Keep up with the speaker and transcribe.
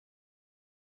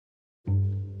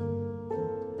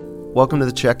Welcome to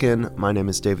the Check-In. My name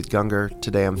is David Gunger.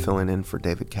 Today I'm filling in for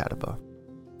David Kataba.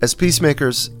 As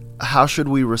peacemakers, how should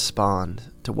we respond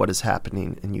to what is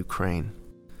happening in Ukraine?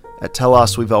 At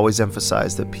Telos, we've always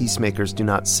emphasized that peacemakers do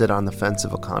not sit on the fence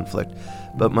of a conflict,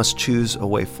 but must choose a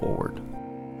way forward.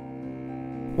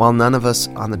 While none of us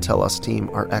on the Telos team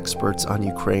are experts on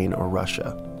Ukraine or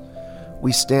Russia,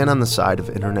 we stand on the side of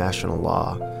international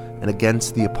law and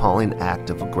against the appalling act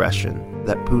of aggression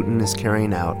that Putin is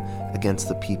carrying out against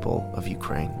the people of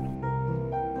Ukraine.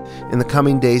 In the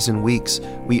coming days and weeks,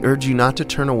 we urge you not to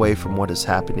turn away from what is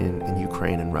happening in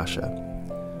Ukraine and Russia,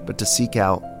 but to seek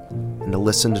out and to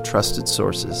listen to trusted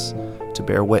sources, to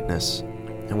bear witness,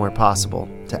 and where possible,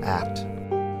 to act.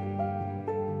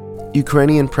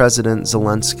 Ukrainian President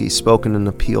Zelensky spoke in an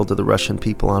appeal to the Russian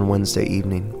people on Wednesday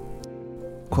evening.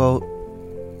 Quote,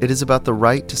 "It is about the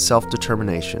right to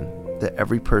self-determination, that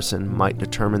every person might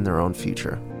determine their own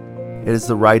future. It is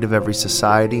the right of every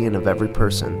society and of every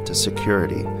person to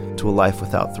security, to a life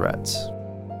without threats."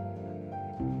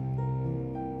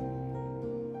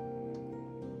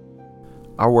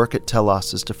 Our work at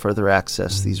Telos is to further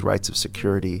access these rights of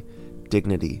security,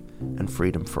 dignity, and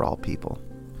freedom for all people.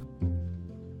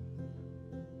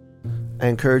 I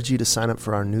encourage you to sign up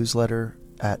for our newsletter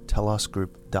at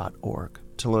telosgroup.org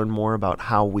to learn more about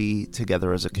how we,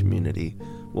 together as a community,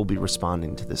 will be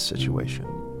responding to this situation.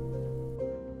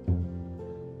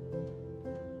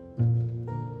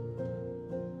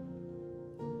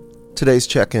 Today's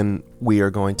check-in, we are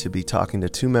going to be talking to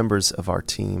two members of our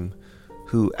team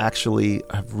who actually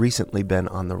have recently been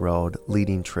on the road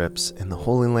leading trips in the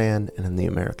Holy Land and in the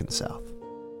American South.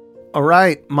 All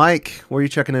right, Mike, where are you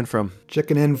checking in from?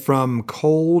 Checking in from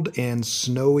cold and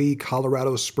snowy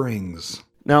Colorado Springs.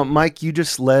 Now, Mike, you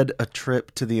just led a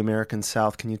trip to the American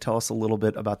South. Can you tell us a little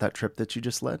bit about that trip that you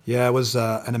just led? Yeah, it was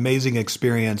an amazing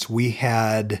experience. We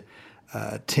had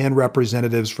 10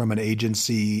 representatives from an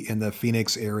agency in the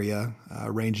Phoenix area,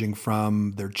 ranging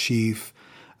from their chief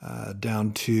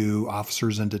down to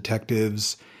officers and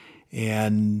detectives.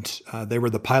 And they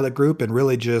were the pilot group, and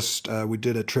really just we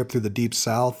did a trip through the Deep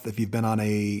South. If you've been on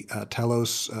a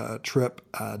Telos trip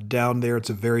down there, it's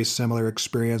a very similar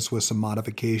experience with some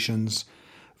modifications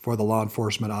for the law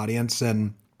enforcement audience.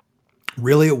 And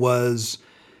really it was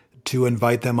to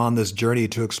invite them on this journey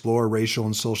to explore racial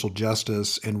and social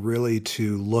justice and really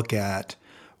to look at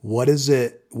what does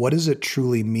it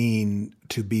truly mean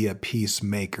to be a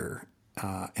peacemaker.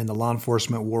 In the law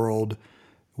enforcement world,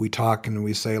 we talk and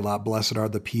we say a lot, blessed are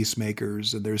the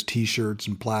peacemakers, and there's T-shirts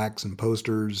and plaques and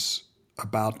posters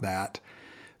about that.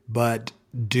 But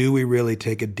do we really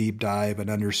take a deep dive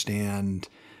and understand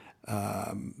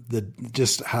the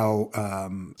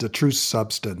true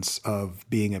substance of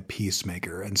being a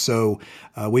peacemaker? And so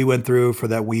we went through for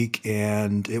that week,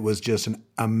 and it was just an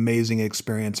amazing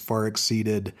experience, far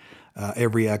exceeded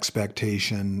every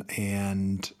expectation,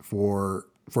 and for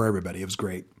everybody, it was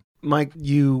great. Mike,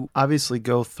 you obviously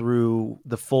go through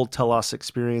the full Telos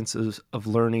experiences of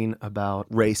learning about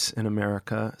race in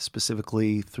America,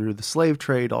 specifically through the slave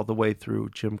trade, all the way through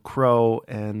Jim Crow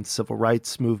and civil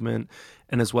rights movement,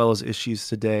 and as well as issues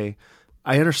today.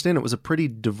 I understand it was a pretty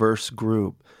diverse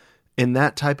group. In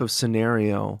that type of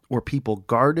scenario, were people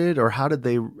guarded, or how did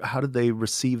they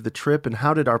receive the trip, and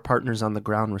how did our partners on the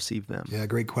ground receive them? Yeah,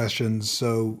 great questions.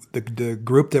 So the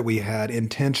group that we had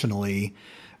intentionally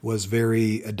was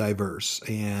very diverse,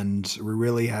 and we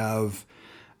really have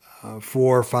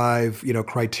 4 or 5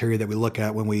 criteria that we look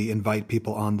at when we invite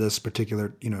people on this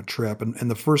particular trip. And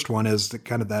the first one is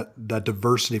that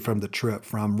diversity from the trip,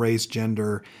 from race,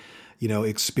 gender,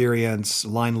 experience,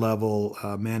 line level,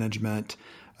 management,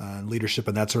 leadership,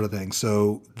 and that sort of thing.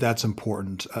 So that's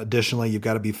important. Additionally, you've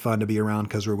got to be fun to be around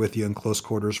because we're with you in close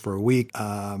quarters for a week.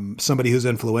 Somebody who's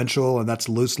influential, and that's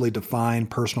loosely defined,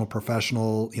 personal,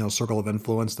 professional, circle of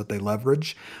influence that they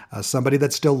leverage. Somebody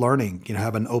that's still learning,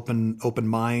 have an open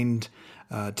mind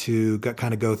to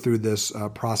kind of go through this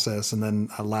process. And then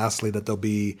lastly, that they'll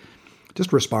be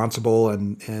just responsible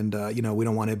and we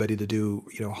don't want anybody to do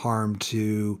harm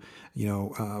to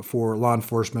for law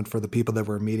enforcement, for the people that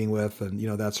we're meeting with, and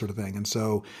that sort of thing. And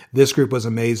so this group was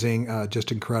amazing,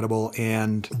 just incredible.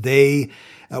 And they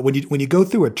when you go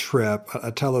through a trip,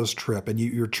 a Telos trip, and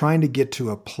you're trying to get to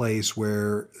a place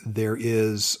where there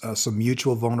is some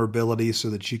mutual vulnerability, so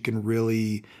that you can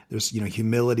really, there's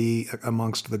humility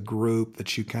amongst the group,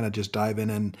 that you kind of just dive in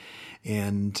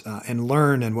and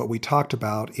learn. And what we talked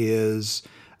about is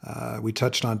we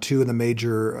touched on 2 of the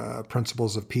major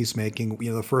principles of peacemaking.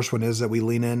 The first one is that we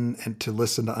lean in and to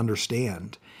listen to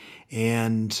understand.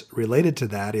 And related to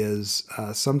that is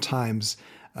sometimes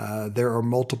there are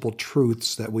multiple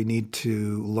truths that we need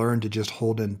to learn to just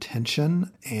hold in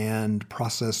tension and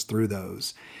process through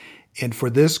those. And for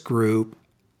this group,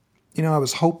 I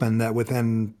was hoping that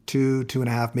within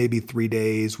 2.5, maybe 3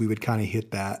 days, we would kind of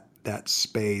hit that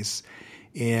space.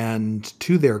 And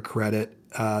to their credit,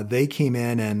 they came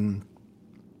in and,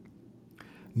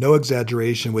 no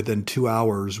exaggeration, within 2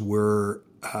 hours, we're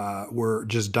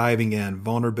just diving in.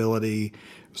 Vulnerability,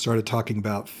 started talking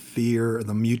about fear,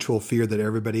 the mutual fear that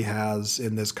everybody has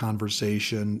in this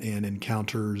conversation and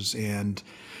encounters, and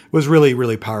it was really,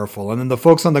 really powerful. And then the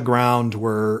folks on the ground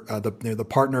were the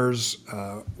partners,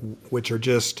 which are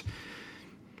just,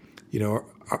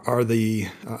 are the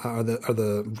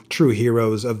true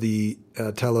heroes of the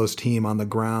Telos team on the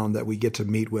ground that we get to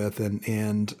meet with,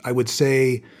 and I would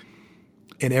say,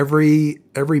 in every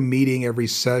meeting, every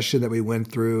session that we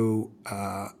went through,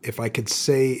 if I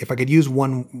could use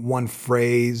one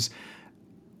phrase,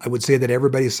 I would say that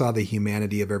everybody saw the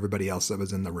humanity of everybody else that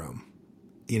was in the room.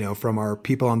 From our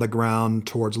people on the ground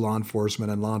towards law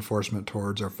enforcement, and law enforcement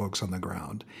towards our folks on the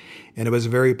ground. And it was a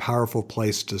very powerful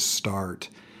place to start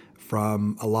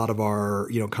from a lot of our,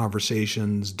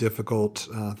 conversations, difficult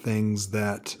things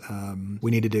that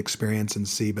we needed to experience and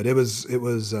see. But it was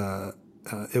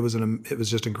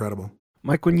just incredible.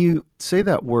 Mike, when you say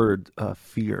that word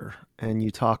fear, and you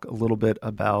talk a little bit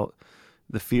about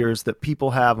the fears that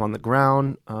people have on the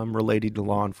ground related to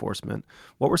law enforcement,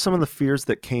 what were some of the fears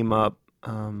that came up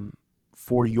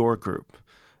for your group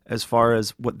as far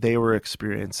as what they were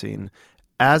experiencing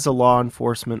as a law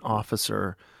enforcement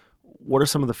officer? What are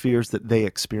some of the fears that they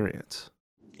experience?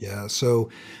 Yeah, so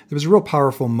there was a real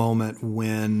powerful moment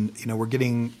when, we're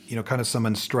getting, kind of some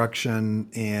instruction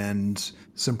and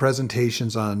some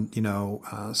presentations on,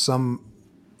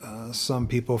 some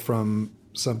people from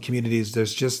some communities.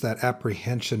 There's just that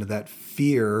apprehension, that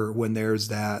fear when there's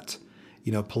that,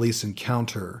 police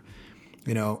encounter.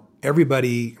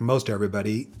 Everybody, most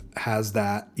everybody has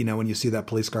that, when you see that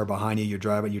police car behind you, you're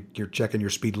driving, you're checking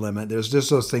your speed limit. There's just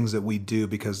those things that we do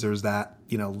because there's that,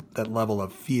 that level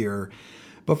of fear.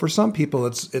 But for some people,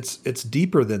 it's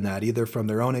deeper than that, either from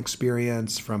their own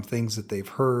experience, from things that they've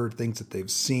heard, things that they've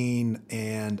seen,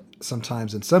 and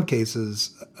sometimes, in some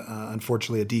cases,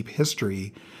 unfortunately, a deep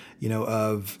history,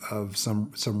 of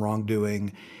some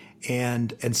wrongdoing,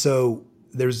 and so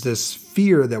there's this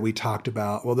fear that we talked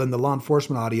about. Well, then the law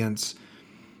enforcement audience,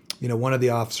 one of the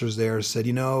officers there said,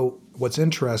 what's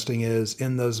interesting is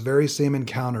in those very same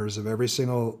encounters of every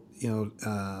single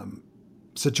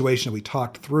situation we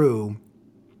talked through,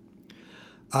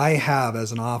 I have,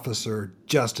 as an officer,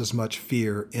 just as much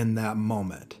fear in that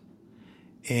moment.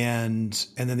 And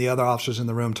then the other officers in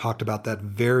the room talked about that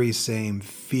very same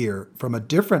fear from a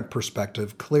different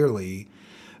perspective, clearly,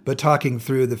 but talking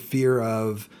through the fear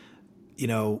of,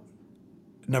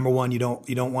 number one, you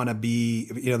don't want to be,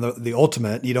 the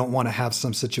ultimate, you don't want to have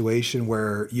some situation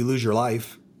where you lose your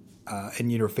life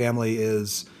and your family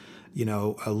is,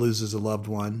 loses a loved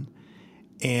one.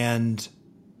 And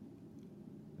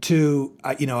two,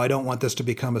 I don't want this to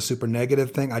become a super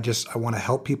negative thing. I want to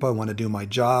help people. I want to do my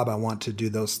job. I want to do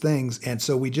those things. And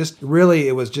so we just really,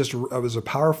 it was a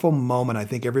powerful moment. I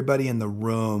think everybody in the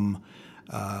room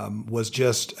was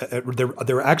just,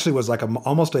 there actually was like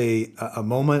almost a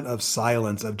moment of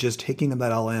silence of just taking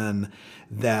that all in,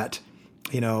 that,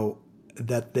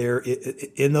 that there,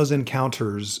 in those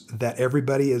encounters, that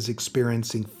everybody is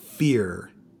experiencing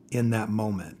fear in that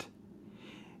moment.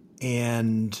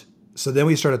 And so then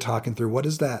we started talking through, what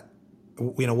does that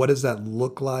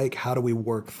look like? How do we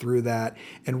work through that?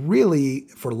 And really,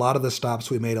 for a lot of the stops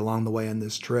we made along the way on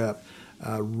this trip,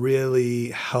 really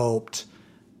helped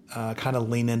kind of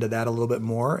lean into that a little bit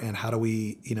more. And how do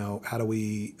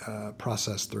we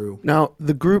process through? Now,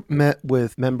 the group met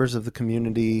with members of the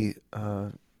community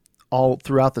all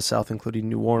throughout the South, including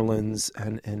New Orleans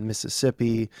and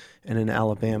Mississippi and in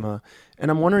Alabama. And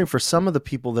I'm wondering, for some of the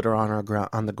people that are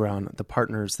on the ground, the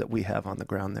partners that we have on the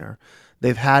ground there,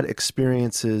 they've had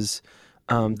experiences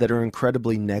that are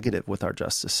incredibly negative with our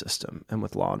justice system and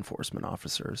with law enforcement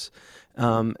officers.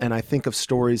 And I think of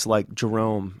stories like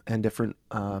Jerome and different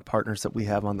partners that we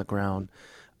have on the ground.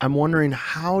 I'm wondering,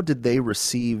 how did they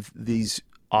receive these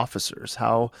officers?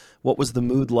 What was the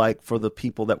mood like for the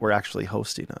people that were actually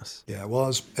hosting us? Yeah, well,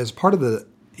 as part of the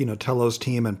Telos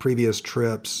team and previous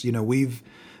trips, we've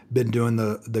been doing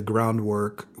the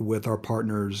groundwork with our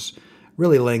partners,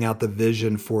 really laying out the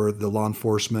vision for the law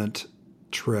enforcement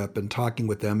trip and talking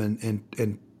with them,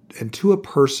 and to a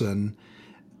person,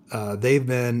 they've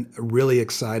been really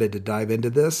excited to dive into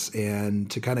this and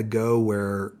to kind of go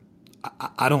where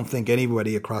I don't think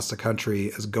anybody across the country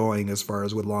is going as far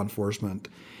as with law enforcement.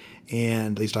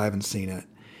 and at least I haven't seen it.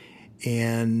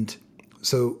 And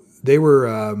so they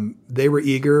were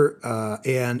eager,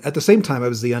 and at the same time, I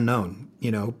was the unknown,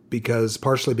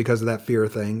 partially because of that fear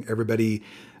thing. Everybody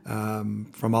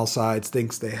from all sides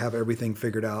thinks they have everything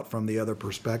figured out from the other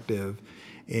perspective.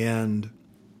 And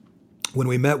when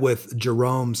we met with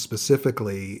Jerome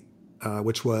specifically,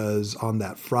 which was on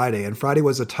that Friday, and Friday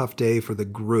was a tough day for the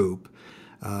group,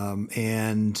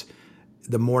 and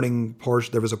the morning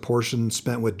portion, there was a portion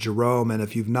spent with Jerome. And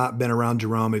if you've not been around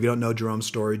Jerome, if you don't know Jerome's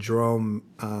story, Jerome,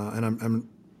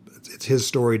 it's his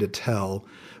story to tell,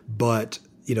 but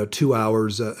 2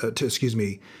 hours,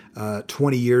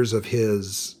 20 years of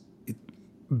his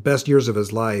best years of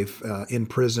his life in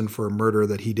prison for a murder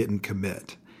that he didn't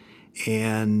commit.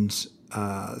 And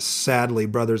sadly,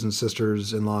 brothers and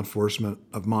sisters in law enforcement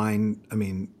of mine,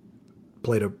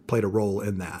 played a role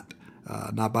in that.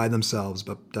 Not by themselves,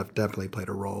 but definitely played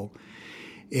a role.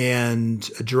 And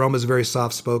Jerome is a very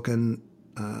soft-spoken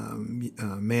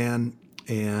man,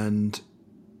 and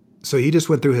so he just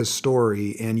went through his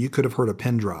story, and you could have heard a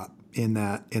pin drop in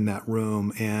that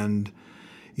room. And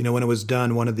when it was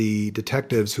done, one of the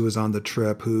detectives who was on the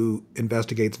trip, who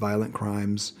investigates violent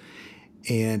crimes,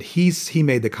 and he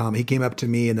made the comment. He came up to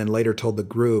me and then later told the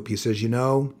group. He says,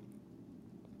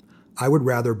 I would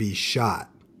rather be shot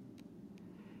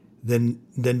than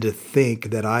to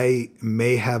think that I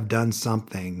may have done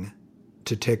something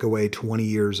to take away 20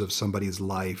 years of somebody's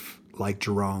life like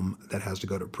Jerome that has to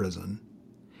go to prison.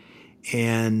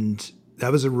 And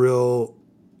that was a real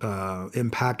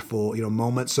impactful,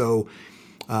 moment. So,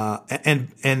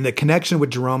 and the connection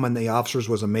with Jerome and the officers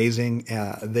was amazing.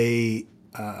 They,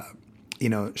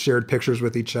 shared pictures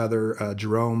with each other.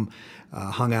 Jerome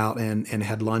hung out and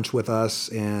had lunch with us,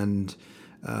 and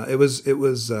it was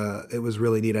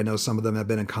really neat. I know some of them have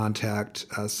been in contact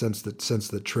since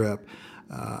the trip.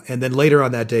 And then later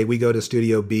on that day, we go to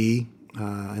Studio B,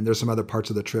 and there's some other parts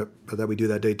of the trip that we do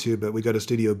that day too. But we go to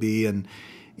Studio B, and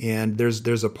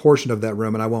there's a portion of that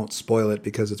room, and I won't spoil it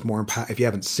because it's more if you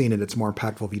haven't seen it, it's more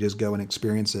impactful if you just go and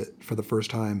experience it for the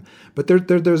first time. But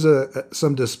there's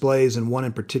some displays, and one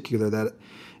in particular that,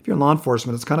 if you're in law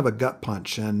enforcement, it's kind of a gut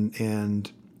punch,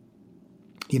 and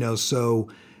so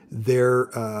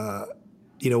there, I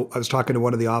was talking to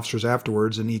one of the officers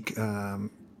afterwards, and he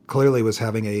clearly was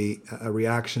having a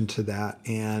reaction to that,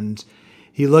 and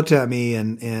he looked at me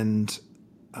and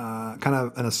kind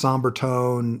of in a somber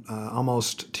tone,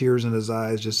 almost tears in his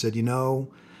eyes, just said,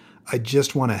 I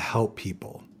just want to help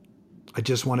people. I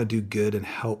just want to do good and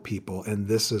help people, and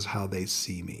this is how they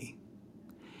see me.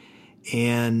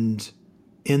 And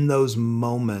in those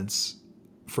moments,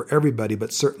 for everybody,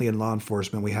 but certainly in law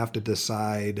enforcement, we have to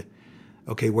decide,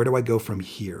 okay, where do I go from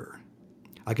here?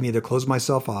 I can either close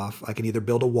myself off, I can either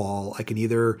build a wall, I can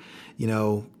either,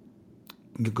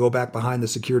 go back behind the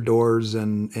secure doors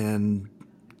and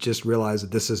just realize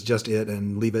that this is just it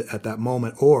and leave it at that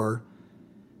moment, or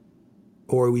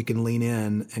we can lean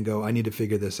in and go, I need to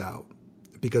figure this out,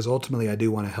 because ultimately I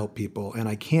do want to help people, and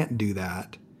I can't do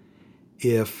that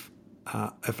if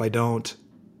I don't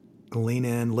lean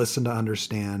in, listen to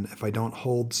understand, if I don't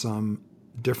hold some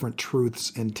different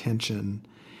truths in tension.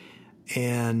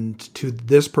 And to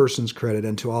this person's credit,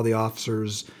 and to all the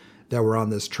officers that were on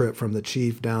this trip, from the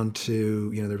chief down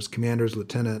to, there was commanders,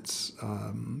 lieutenants,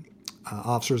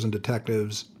 officers and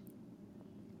detectives,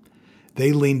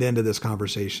 they leaned into this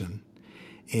conversation.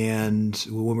 And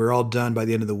when we were all done by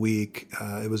the end of the week,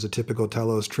 it was a typical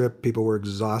Telos trip. People were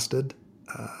exhausted.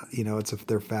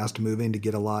 They're fast moving to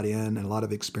get a lot in and a lot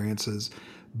of experiences,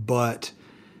 but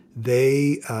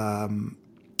they,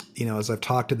 as I've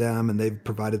talked to them and they've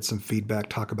provided some feedback,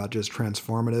 talk about just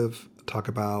transformative, talk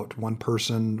about, one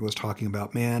person was talking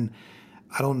about, man,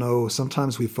 I don't know,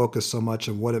 sometimes we focus so much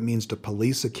on what it means to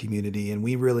police a community, and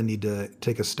we really need to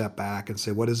take a step back and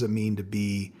say, what does it mean to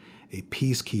be a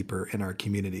peacekeeper in our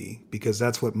community? Because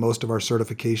that's what most of our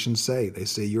certifications say. They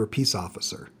say you're a peace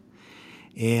officer.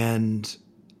 And,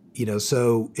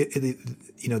 so,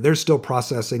 they're still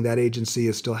processing. That agency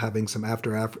is still having some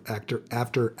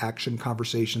after action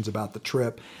conversations about the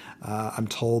trip. I'm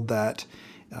told that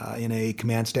in a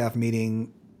command staff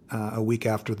meeting a week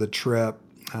after the trip,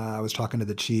 I was talking to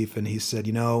the chief, and he said,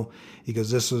 he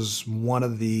goes, this was one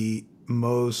of the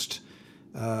most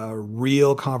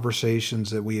real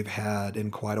conversations that we have had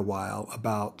in quite a while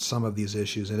about some of these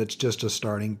issues, and it's just a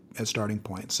starting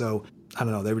point. So I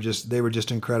don't know, they were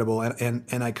just incredible,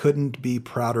 and I couldn't be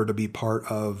prouder to be part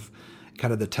of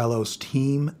kind of the Telos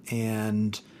team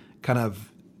and kind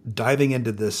of diving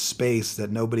into this space that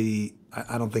nobody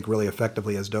I don't think really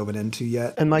effectively has dove into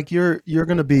yet. And Mike, you're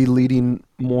going to be leading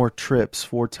more trips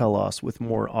for Telos with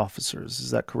more officers.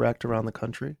 Is that correct, around the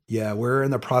country? Yeah, we're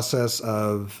in the process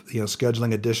of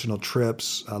scheduling additional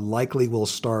trips. Likely we'll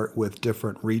start with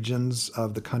different regions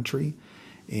of the country,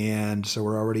 and so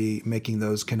we're already making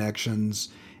those connections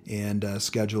and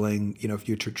scheduling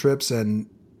future trips. And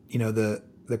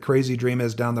the crazy dream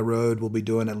is down the road we'll be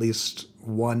doing at least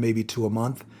one, maybe two a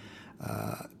month.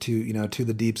 To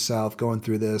the Deep South, going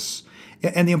through this.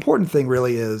 And the important thing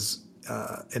really is,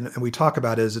 and we talk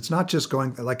about, is it's not just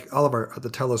going, like all of the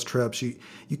Telos trips, you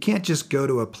can't just go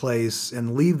to a place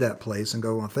and leave that place and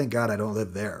go, well, thank God I don't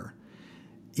live there.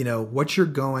 What you're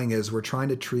going is, we're trying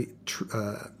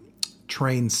to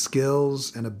train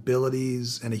skills and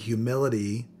abilities and a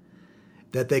humility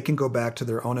that they can go back to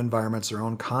their own environments, their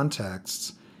own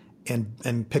contexts,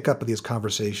 and pick up these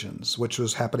conversations, which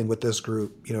was happening with this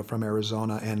group, from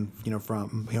Arizona, and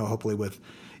from hopefully with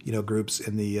groups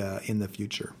in the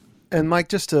future. And Mike,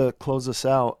 just to close us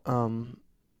out,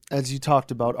 as you talked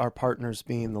about our partners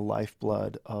being the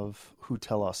lifeblood of who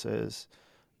Telos is,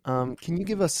 can you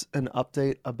give us an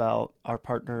update about our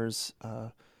partners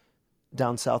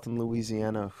down south in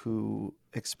Louisiana who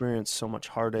experienced so much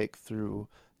heartache through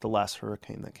the last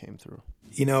hurricane that came through?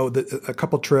 A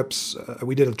couple trips.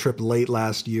 We did a trip late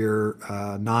last year.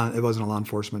 It wasn't a law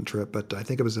enforcement trip, but I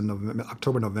think it was in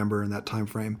October, November, in that time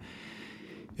frame.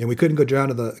 And we couldn't go down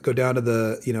to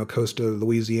the coast of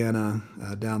Louisiana,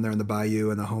 down there in the bayou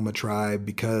and the Houma tribe,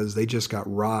 because they just got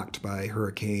rocked by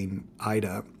Hurricane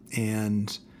Ida.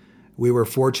 And we were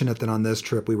fortunate that on this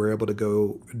trip we were able to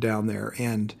go down there.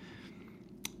 And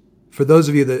for those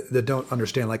of you that don't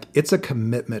understand, like, it's a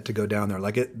commitment to go down there.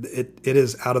 Like, it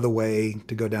is out of the way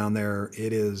to go down there.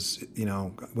 It is,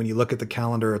 when you look at the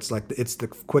calendar, it's like, it's the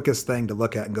quickest thing to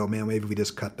look at and go, man, maybe we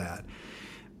just cut that.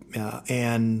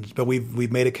 But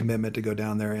we've made a commitment to go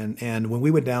down there. And when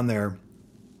we went down there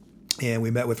and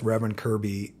we met with Reverend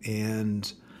Kirby,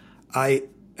 and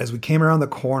as we came around the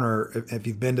corner, if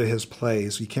you've been to his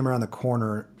place, we came around the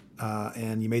corner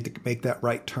and you make that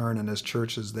right turn, and his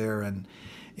church is there.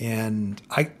 And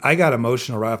I got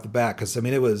emotional right off the bat, because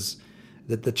it was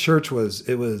that the church was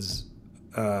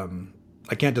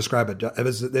I can't describe it.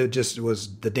 It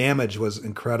was the damage was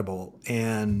incredible,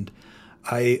 and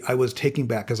I was taken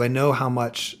back, because I know how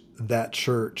much that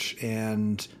church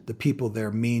and the people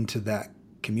there mean to that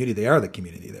community. They are the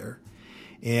community there.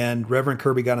 And Reverend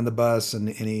Kirby got on the bus, and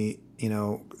he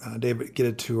David get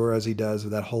a tour, as he does,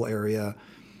 of that whole area.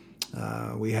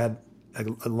 We had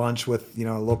a lunch with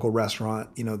a local restaurant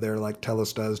there, like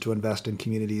Telos does, to invest in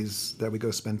communities that we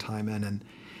go spend time in.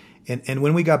 And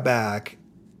when we got back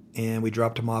and we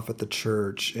dropped him off at the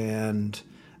church, and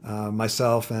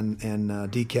myself and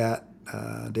DCAT,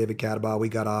 David Cataba, we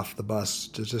got off the bus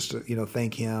to just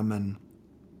thank him,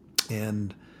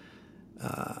 and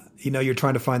you're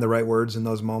trying to find the right words in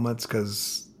those moments,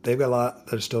 because they've got a lot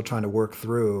they're still trying to work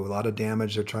through, a lot of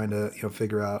damage they're trying to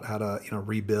figure out how to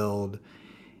rebuild.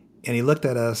 And he looked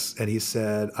at us and he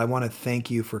said, I want to thank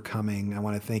you for coming. I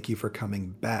want to thank you for coming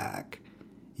back.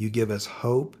 You give us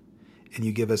hope and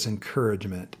you give us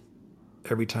encouragement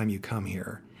every time you come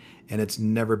here. And it's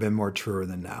never been more truer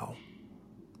than now.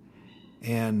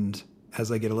 And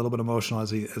as I get a little bit emotional,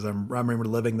 as I'm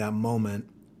remembering living that moment,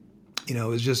 it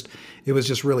was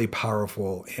just really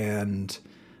powerful. And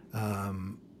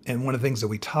one of the things that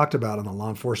we talked about on the law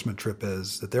enforcement trip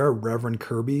is that there are Reverend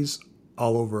Kirbys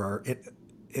all over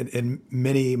in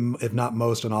many, if not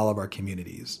most, in all of our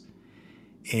communities.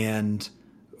 And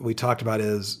we talked about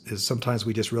is sometimes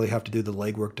we just really have to do the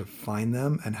legwork to find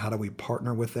them, and how do we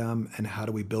partner with them, and how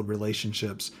do we build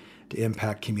relationships to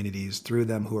impact communities through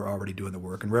them who are already doing the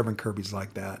work. And Reverend Kirby's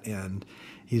like that, and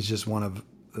he's just one of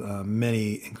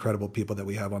many incredible people that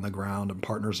we have on the ground and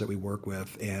partners that we work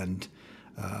with. And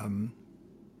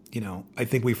I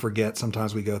think we forget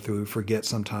sometimes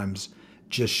sometimes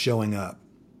just showing up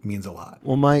means a lot.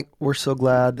 Well, Mike, we're so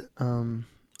glad.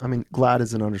 Glad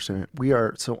is an understatement. We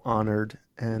are so honored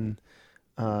and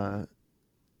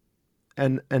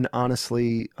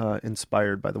honestly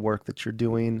inspired by the work that you're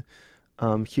doing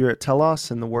here at Telos,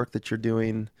 and the work that you're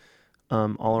doing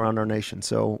all around our nation.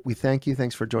 So we thank you.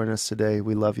 Thanks for joining us today.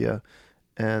 We love you,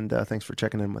 and thanks for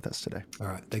checking in with us today. All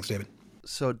right. Thanks, David.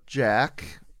 So,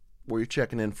 Jack, where are you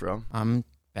checking in from? I'm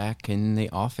back in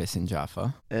the office in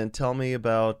Jaffa. And tell me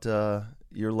about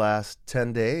your last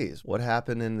 10 days. What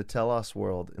happened in the Telos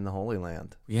world in the Holy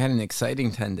Land? We had an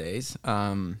exciting 10 days.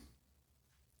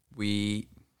 We're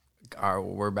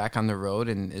back on the road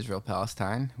in Israel,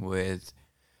 Palestine, with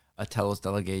a Telos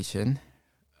delegation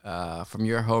from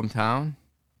your hometown,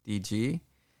 DG.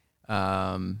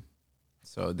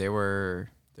 So there were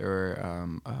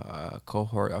a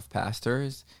cohort of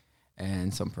pastors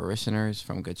and some parishioners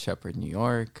from Good Shepherd, New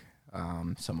York,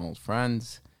 some old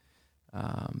friends.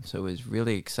 So it was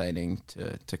really exciting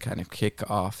to kind of kick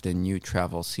off the new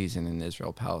travel season in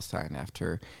Israel, Palestine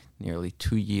after nearly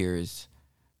 2 years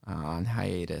on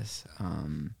hiatus.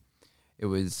 It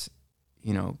was,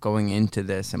 going into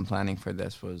this and planning for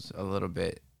this was a little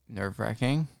bit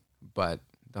nerve-wracking, but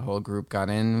the whole group got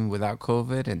in without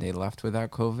COVID and they left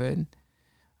without COVID.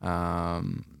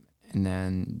 And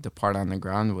then the part on the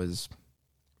ground was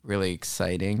really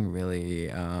exciting, really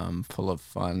full of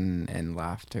fun and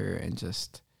laughter, and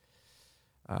just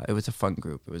it was a fun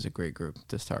group. It was a great group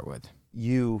to start with.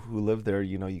 You who live there,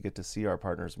 you get to see our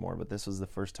partners more, but this was the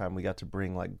first time we got to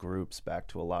bring like groups back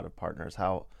to a lot of partners.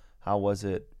 How was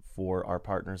it for our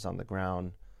partners on the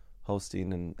ground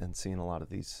hosting and seeing a lot of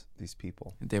these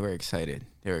people? They were excited.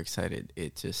 It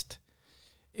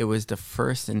was the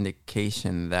first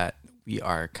indication that we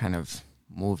are kind of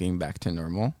moving back to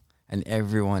normal, and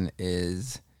everyone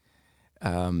is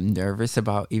nervous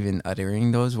about even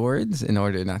uttering those words in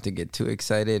order not to get too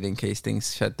excited in case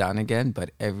things shut down again.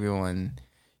 But everyone,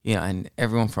 and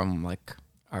everyone from like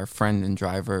our friend and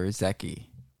driver Zeki,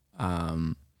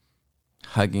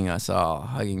 hugging us all,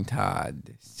 hugging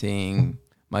Todd, seeing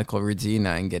Michael Regina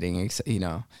and getting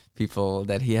people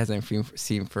that he hasn't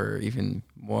seen for even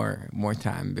more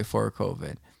time before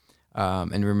COVID,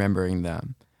 and remembering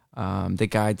them. The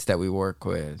guides that we work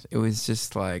with, it was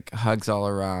just like hugs all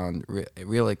around,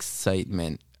 real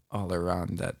excitement all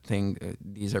around that thing.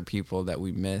 These are people that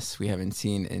we miss, we haven't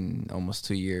seen in almost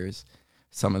 2 years,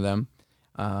 some of them.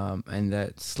 And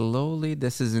that slowly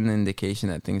this is an indication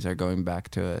that things are going back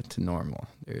to normal.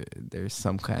 There's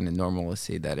some kind of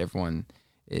normalcy that everyone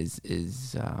is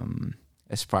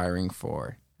aspiring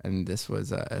for. And this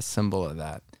was a symbol of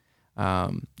that.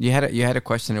 You had a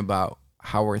question about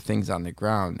how were things on the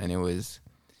ground, and it was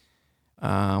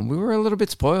we were a little bit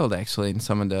spoiled actually in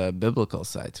some of the biblical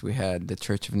sites. We had the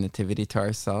Church of Nativity to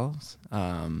ourselves,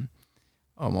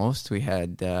 almost. We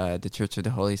had the Church of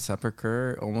the Holy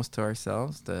Sepulchre almost to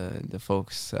ourselves. The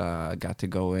folks got to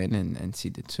go in and see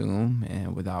the tomb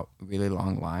and without really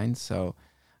long lines. So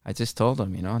I just told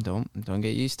them, don't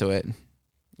get used to it.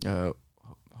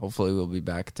 Hopefully we'll be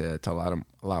back to a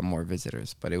lot more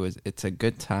visitors. But it's a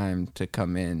good time to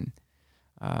come in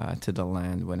to the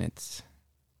land when it's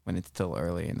still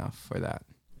early enough for that.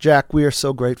 Jack, we are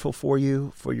so grateful for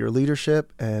you, for your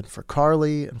leadership, and for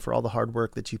Carly, and for all the hard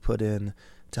work that you put in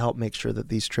to help make sure that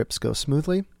these trips go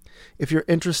smoothly. If you're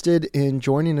interested in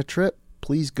joining a trip,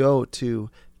 please go to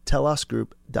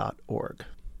telosgroup.org.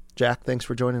 Jack, thanks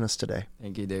for joining us today.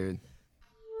 Thank you, David.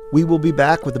 We will be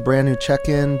back with a brand new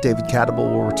check-in. David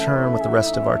Catable will return with the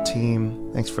rest of our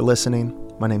team. Thanks for listening.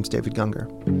 My name's David Gungor.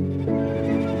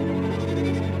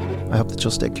 I hope that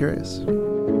you'll stay curious.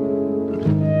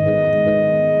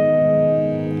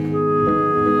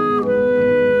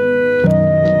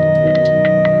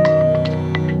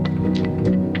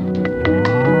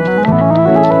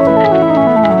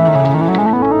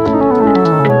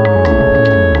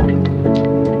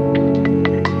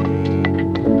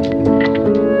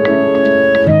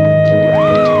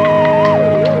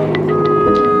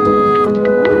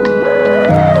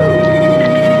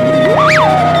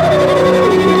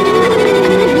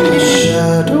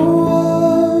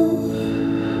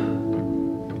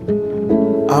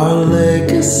 Our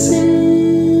legacy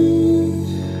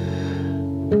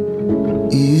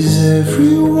is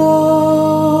everyone.